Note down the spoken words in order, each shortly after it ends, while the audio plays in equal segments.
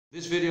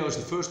This video is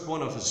the first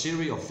one of a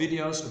series of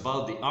videos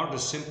about the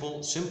ArduSimple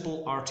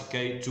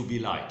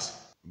SimpleRTK2Blite.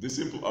 This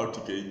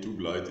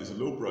SimpleRTK2Blite is a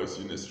low-price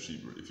GNSS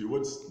receiver. If you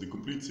watch the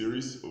complete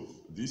series of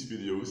these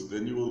videos,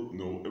 then you will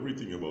know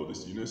everything about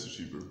this GNSS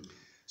receiver.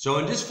 So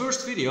in this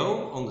first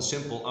video on the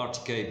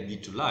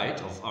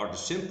SimpleRTK2Blite of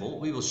ArduSimple,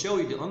 we will show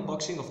you the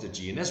unboxing of the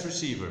GNSS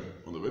receiver.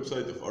 On the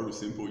website of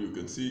ArduSimple you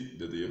can see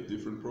that they have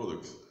different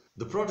products.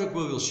 The product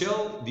we will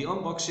show the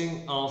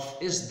unboxing of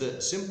is the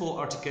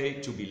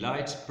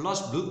SimpleRTK2Blite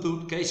plus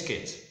Bluetooth case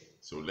kit.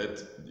 So let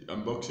the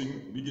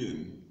unboxing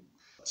begin.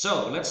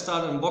 So let's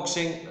start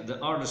unboxing the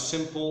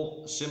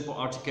ArduSimple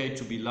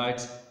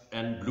SimpleRTK2Blite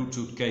and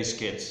Bluetooth case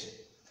kit.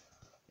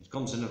 It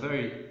comes in a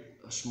very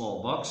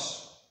small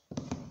box.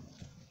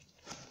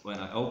 When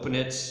I open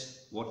it,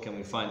 what can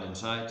we find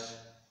inside?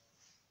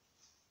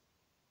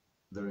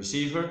 The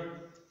receiver,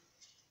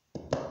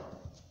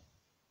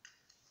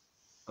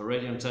 a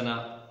radio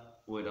antenna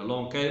with a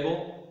long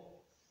cable,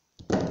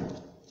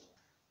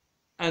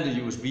 and a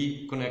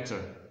USB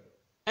connector.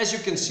 As you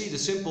can see, the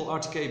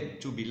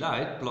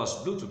SimpleRTK2Blite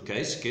plus Bluetooth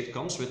case kit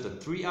comes with the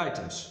 3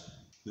 items.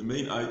 The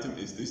main item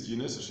is this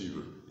GNSS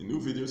receiver. In new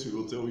videos we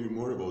will tell you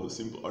more about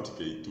the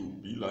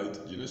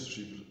SimpleRTK2Blite GNSS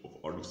receiver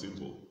of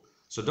ArduSimple.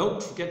 So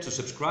don't forget to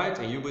subscribe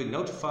and you'll be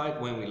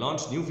notified when we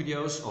launch new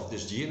videos of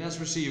this GNSS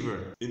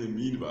receiver. In the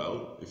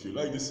meanwhile, if you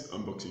like this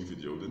unboxing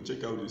video, then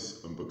check out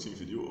this unboxing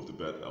video of the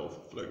Bad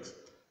Elf Flex.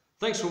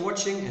 Thanks for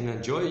watching and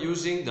enjoy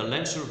using the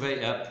land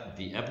survey app,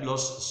 the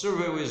Apglos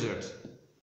Survey Wizard.